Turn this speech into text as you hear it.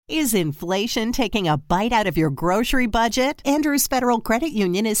Is inflation taking a bite out of your grocery budget? Andrews Federal Credit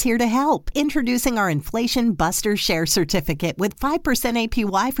Union is here to help. Introducing our Inflation Buster Share Certificate with 5%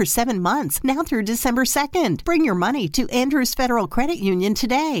 APY for 7 months, now through December 2nd. Bring your money to Andrews Federal Credit Union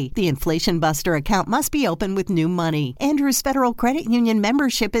today. The Inflation Buster account must be open with new money. Andrews Federal Credit Union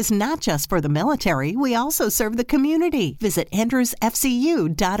membership is not just for the military. We also serve the community. Visit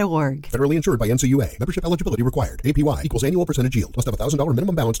andrewsfcu.org. Federally insured by NCUA. Membership eligibility required. APY equals annual percentage yield. Must have $1,000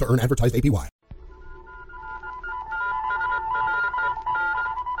 minimum balance to earn advertised APY.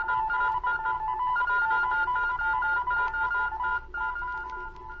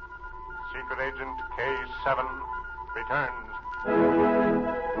 Secret Agent K7 returns.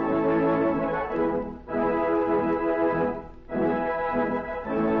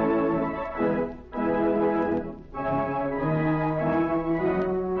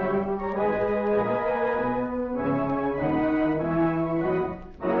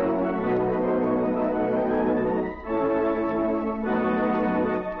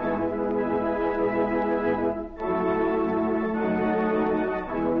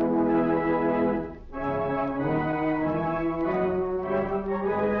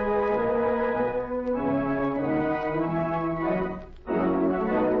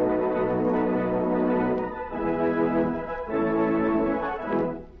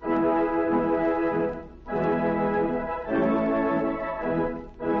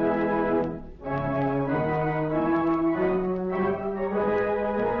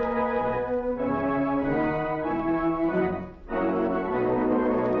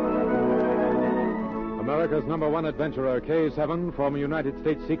 America's #1 adventurer, K7, former United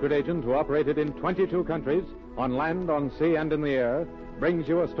States secret agent who operated in 22 countries, on land, on sea, and in the air, brings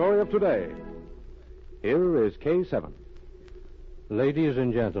you a story of today. Here is K7. Ladies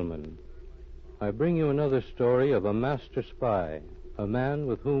and gentlemen, I bring you another story of a master spy, a man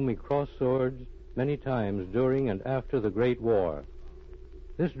with whom we crossed swords many times during and after the Great War.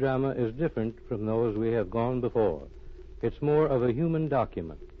 This drama is different from those we have gone before. It's more of a human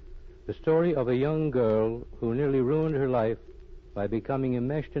document. The story of a young girl who nearly ruined her life by becoming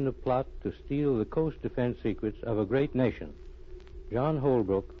enmeshed in a plot to steal the coast defense secrets of a great nation. John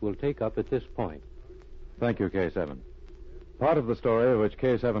Holbrook will take up at this point. Thank you, K7. Part of the story which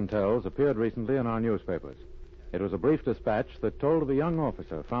K7 tells appeared recently in our newspapers. It was a brief dispatch that told of a young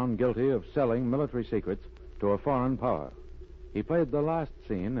officer found guilty of selling military secrets to a foreign power. He played the last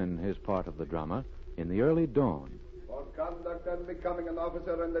scene in his part of the drama in the early dawn. For conduct and becoming an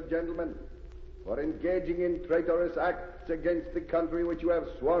officer and a gentleman, for engaging in traitorous acts against the country which you have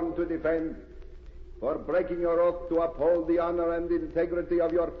sworn to defend, for breaking your oath to uphold the honor and integrity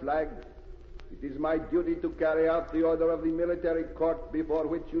of your flag, it is my duty to carry out the order of the military court before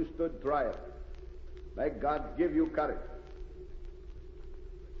which you stood trial. May God give you courage.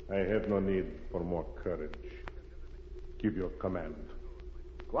 I have no need for more courage. Give your command.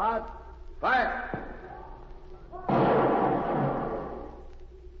 Squad, fire!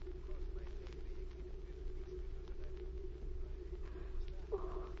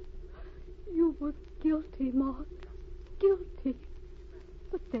 You were guilty, Mark. Guilty.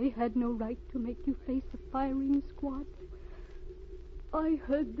 But they had no right to make you face a firing squad. I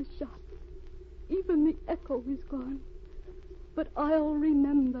heard the shots. Even the echo is gone. But I'll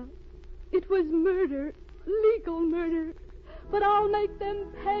remember. It was murder. Legal murder. But I'll make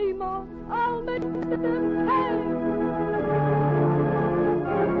them pay, Mark. I'll make them pay.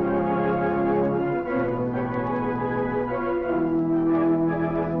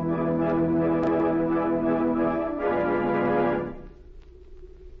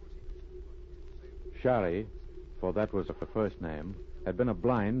 Shari, for that was her first name, had been a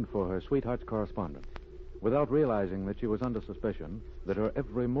blind for her sweetheart's correspondence. Without realizing that she was under suspicion, that her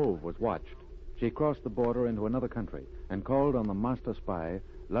every move was watched, she crossed the border into another country and called on the master spy,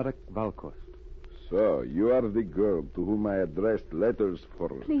 Ladek Valkost. So, you are the girl to whom I addressed letters for...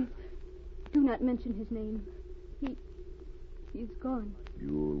 Please, do not mention his name. He's gone.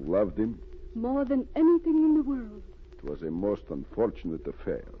 You loved him? More than anything in the world. It was a most unfortunate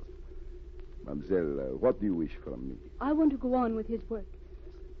affair. Mademoiselle, what do you wish from me? I want to go on with his work.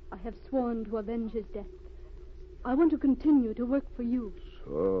 I have sworn to avenge his death. I want to continue to work for you.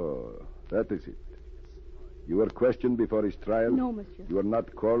 So, that is it. You were questioned before his trial? No, monsieur. You were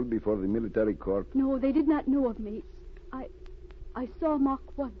not called before the military court? No, they did not know of me. I saw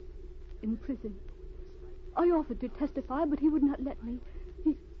Mark once, in prison. I offered to testify, but he would not let me.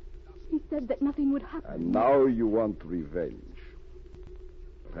 He said that nothing would happen. And now you want revenge.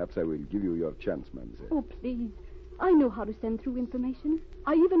 Perhaps I will give you your chance, mademoiselle. Oh, please. I know how to send through information.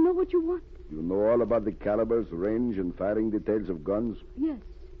 I even know what you want. You know all about the calibers, range, and firing details of guns? Yes.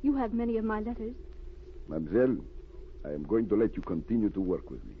 You have many of my letters. Mademoiselle, I am going to let you continue to work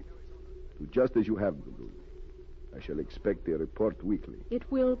with me. Do just as you have been doing. I shall expect a report weekly. It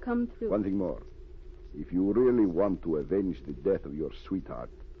will come through. One thing more. If you really want to avenge the death of your sweetheart,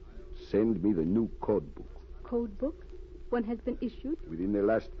 send me the new code book. Code book? One has been issued? Within the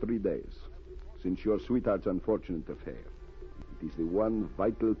last 3 days, since your sweetheart's unfortunate affair. It is the one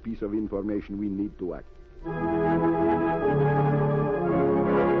vital piece of information we need to act.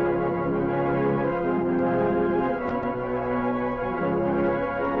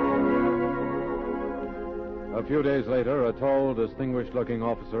 A few days later, a tall, distinguished-looking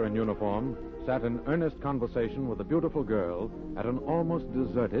officer in uniform sat in earnest conversation with a beautiful girl at an almost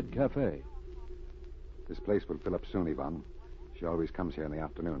deserted cafe. This place will fill up soon, Yvonne. She always comes here in the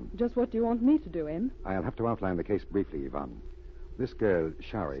afternoon. Just what do you want me to do, Em? I'll have to outline the case briefly, Yvonne. This girl,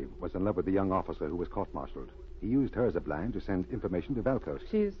 Shari, was in love with the young officer who was court-martialed. He used her as a blind to send information to Valcoast.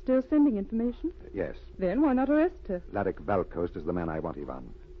 She's still sending information? Yes. Then why not arrest her? Ladek Valcoast is the man I want,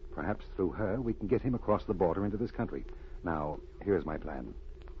 Yvonne. Perhaps through her we can get him across the border into this country. Now, here's my plan.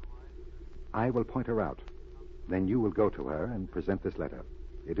 I will point her out. Then you will go to her and present this letter.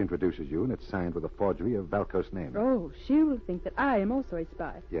 It introduces you, and it's signed with a forgery of Valcoast's name. Oh, she will think that I am also a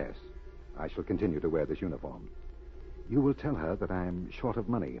spy. Yes. I shall continue to wear this uniform. You will tell her that I'm short of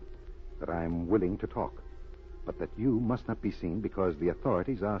money, that I'm willing to talk, but that you must not be seen because the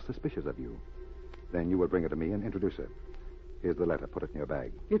authorities are suspicious of you. Then you will bring her to me and introduce her. Here's the letter. Put it in your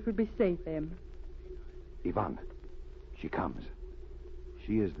bag. It would be safe, Em. Yvonne, she comes.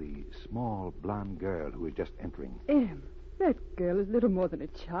 She is the small, blonde girl who is just entering. Em, that girl is little more than a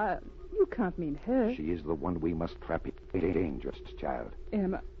child. You can't mean her. She is the one we must trap. A dangerous child.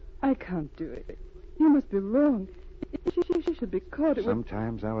 Em, I can't do it. You must be wrong. She should be caught.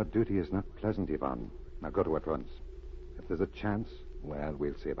 Sometimes our duty is not pleasant, Yvonne. Now go to her at once. If there's a chance, well,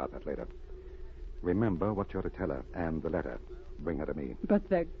 we'll see about that later. Remember what you're to tell her and the letter. Bring her to me. But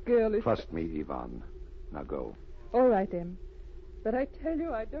that girl is... Trust me, Yvonne. Now go. All right, Em. But I tell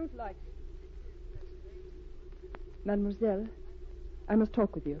you, I don't like it. Mademoiselle, I must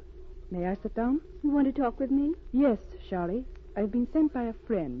talk with you. May I sit down? You want to talk with me? Yes, Charlie. I've been sent by a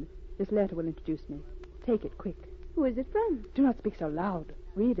friend. This letter will introduce me. Take it, quick. Who is it from? Do not speak so loud.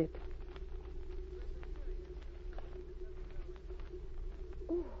 Read it.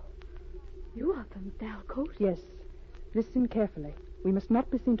 Oh, you are from Valcoast? Yes. Listen carefully. We must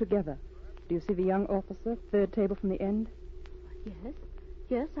not be seen together. Do you see the young officer, third table from the end? Yes.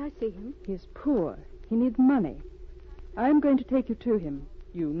 Yes, I see him. He is poor. He needs money. I am going to take you to him.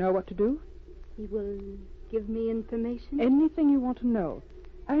 You know what to do? He will give me information? Anything you want to know.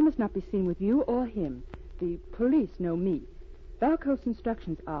 I must not be seen with you or him. The police know me. Valcoast's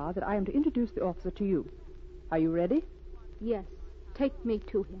instructions are that I am to introduce the officer to you. Are you ready? Yes. Take me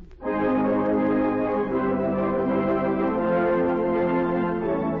to him.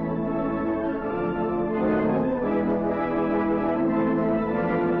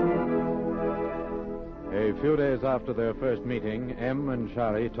 A few days after their first meeting, Em and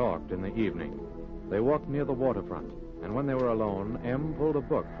Shari talked in the evening. They walked near the waterfront, and when they were alone, Em pulled a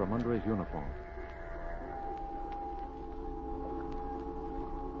book from under his uniform.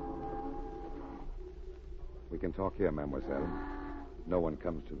 We can talk here, mademoiselle. No one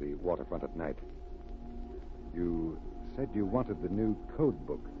comes to the waterfront at night. You said you wanted the new code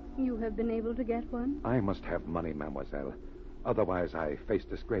book. You have been able to get one? I must have money, mademoiselle. Otherwise, I face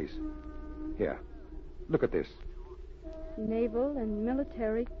disgrace. Here, look at this. Naval and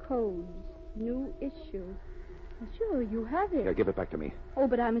Military Codes. New issue. Sure, you have it. Here, give it back to me. Oh,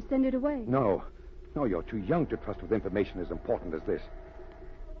 but I must send it away. No, you're too young to trust with information as important as this.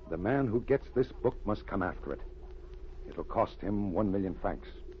 The man who gets this book must come after it. It'll cost him 1 million francs.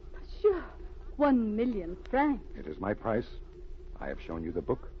 Sure. 1 million francs. It is my price. I have shown you the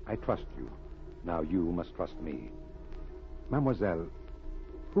book. I trust you. Now you must trust me. Mademoiselle,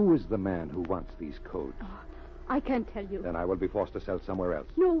 who is the man who wants these codes? Oh, I can't tell you. Then I will be forced to sell somewhere else.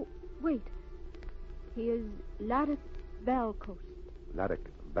 No, wait. He is Ladek Valcoast. Ladek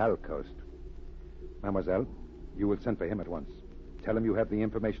Valcoast. Mademoiselle, you will send for him at once. Tell him you have the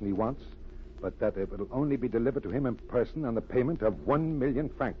information he wants, but that it will only be delivered to him in person on the payment of 1 million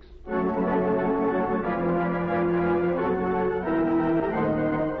francs.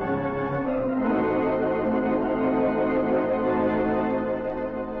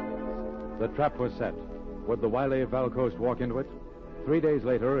 The trap was set. Would the wily Valcoast walk into it? 3 days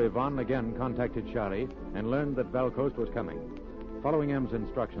later, Yvonne again contacted Shari and learned that Valcoast was coming. Following M's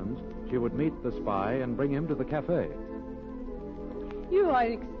instructions, she would meet the spy and bring him to the cafe. You are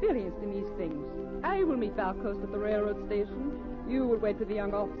inexperienced in these things. I will meet Valcoast at the railroad station. You will wait with the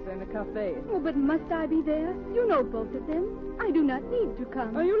young officer in the cafe. Oh, but must I be there? You know both of them. I do not need to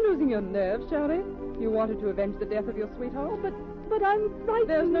come. Are you losing your nerve, Shari? You wanted to avenge the death of your sweetheart? Oh, but I'm frightened.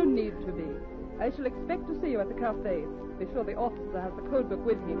 There's no need to be. I shall expect to see you at the cafe. Be sure the officer has the code book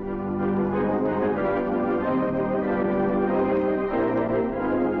with him.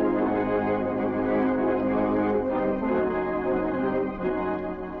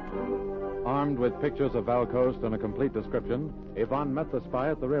 Armed with pictures of Val Coast and a complete description, Yvonne met the spy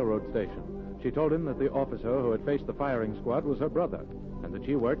at the railroad station. She told him that the officer who had faced the firing squad was her brother, and that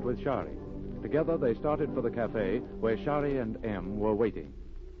she worked with Shari. Together, they started for the cafe, where Shari and M were waiting.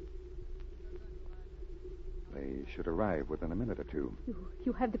 They should arrive within a minute or two.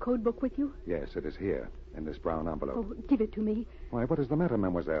 You have the code book with you? Yes, it is here, in this brown envelope. Oh, give it to me. Why, what is the matter,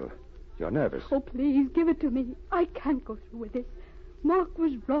 mademoiselle? You're nervous. Oh, please, give it to me. I can't go through with this. Mark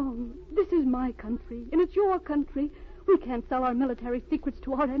was wrong. This is my country, and it's your country. We can't sell our military secrets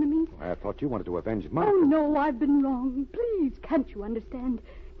to our enemies. I thought you wanted to avenge Mark. Oh, no, I've been wrong. Please, can't you understand?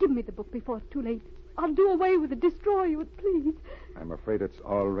 Give me the book before it's too late. I'll do away with it, destroy you, please. I'm afraid it's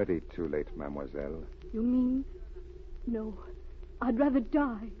already too late, mademoiselle. You mean? No. I'd rather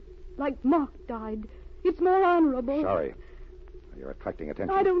die, like Mark died. It's more honorable. Sorry. You're attracting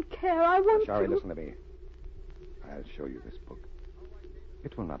attention. I don't care. I want Sorry, to. listen to me. I'll show you this book.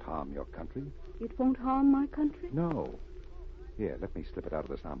 It will not harm your country. It won't harm my country? No. Here, let me slip it out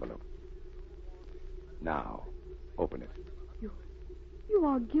of this envelope. Now, open it. You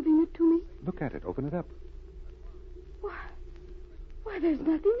are giving it to me? Look at it. Open it up. Why, there's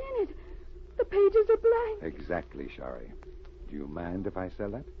nothing in it. The pages are blank. Exactly, Shari. Do you mind if I sell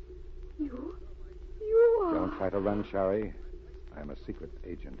that? You are... Don't try to run, Shari. I'm a secret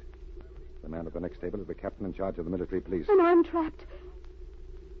agent. The man at the next table is the captain in charge of the military police. And I'm trapped.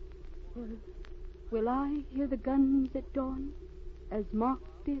 Will I hear the guns at dawn, as Mark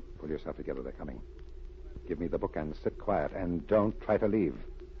did? Pull yourself together. They're coming. Give me the book and sit quiet, and don't try to leave.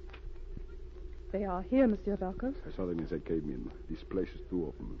 They are here, Monsieur Valcourt. I saw them as I came in. This place is too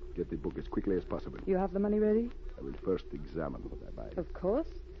open. Get the book as quickly as possible. You have the money ready? I will first examine what I buy. Of course.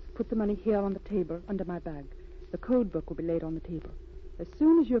 Put the money here on the table, under my bag. The code book will be laid on the table. As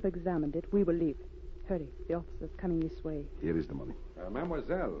soon as you have examined it, we will leave. Hurry. The officer's coming this way. Here is the money.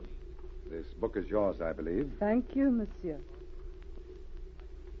 Mademoiselle, this book is yours, I believe. Thank you, monsieur.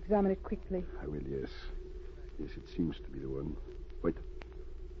 Examine it quickly. I will, yes. Yes, it seems to be the one. Wait.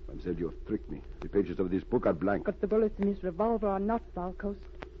 Mademoiselle, you have tricked me. The pages of this book are blank. But the bullets in his revolver are not, Valcoast.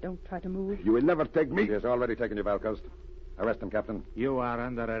 Don't try to move. You will never take me. He has already taken you, Valcoast. Arrest him, Captain. You are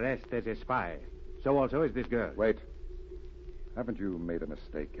under arrest as a spy. So also is this girl. Wait. Haven't you made a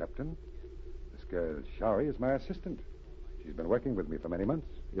mistake, Captain? This girl, Shari, is my assistant. She's been working with me for many months.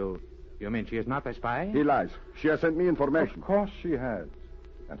 You mean she is not a spy? He lies. She has sent me information. Of course she has.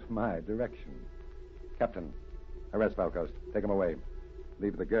 And my direction. Captain, arrest Valcoast. Take him away.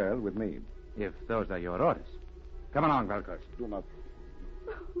 Leave the girl with me. If those are your orders. Come along, Valcoast. Do not.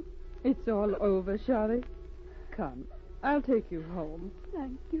 It's all over, Shari. Come. I'll take you home.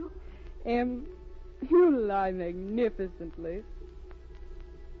 Thank you. You lie magnificently.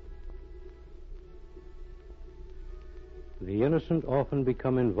 The innocent often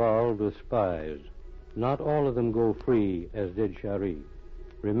become involved with spies. Not all of them go free, as did Shari.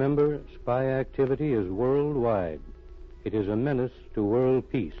 Remember, spy activity is worldwide. It is a menace to world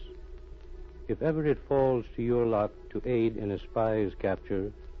peace. If ever it falls to your lot to aid in a spy's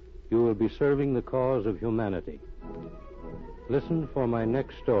capture, you will be serving the cause of humanity. Listen for my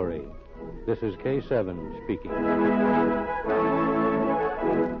next story. This is K7 speaking.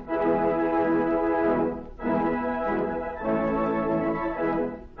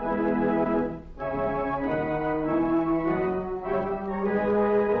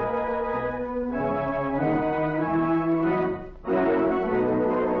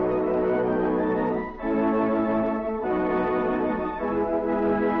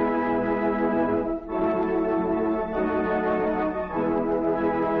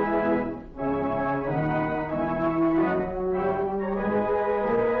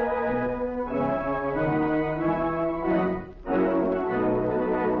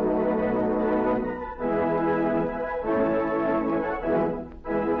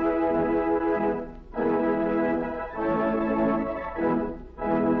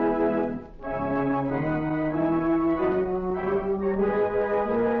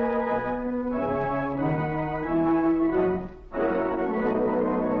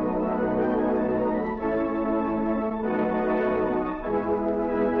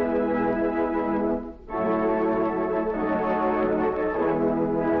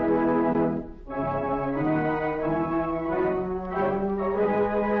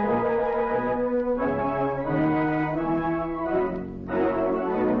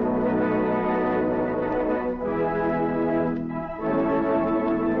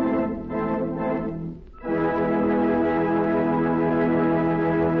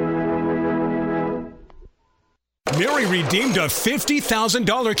 Mary redeemed a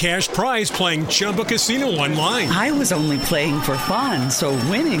 $50,000 cash prize playing Chumba Casino online. I was only playing for fun, so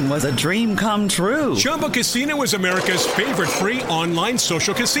winning was a dream come true. Chumba Casino is America's favorite free online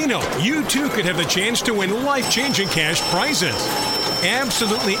social casino. You, too, could have the chance to win life-changing cash prizes.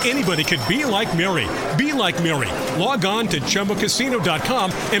 Absolutely anybody could be like Mary. Be like Mary. Log on to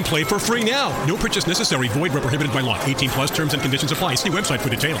ChumbaCasino.com and play for free now. No purchase necessary. Void where prohibited by law. 18 plus terms and conditions apply. See website for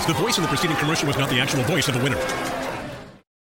details. The voice in the preceding commercial was not the actual voice of the winner.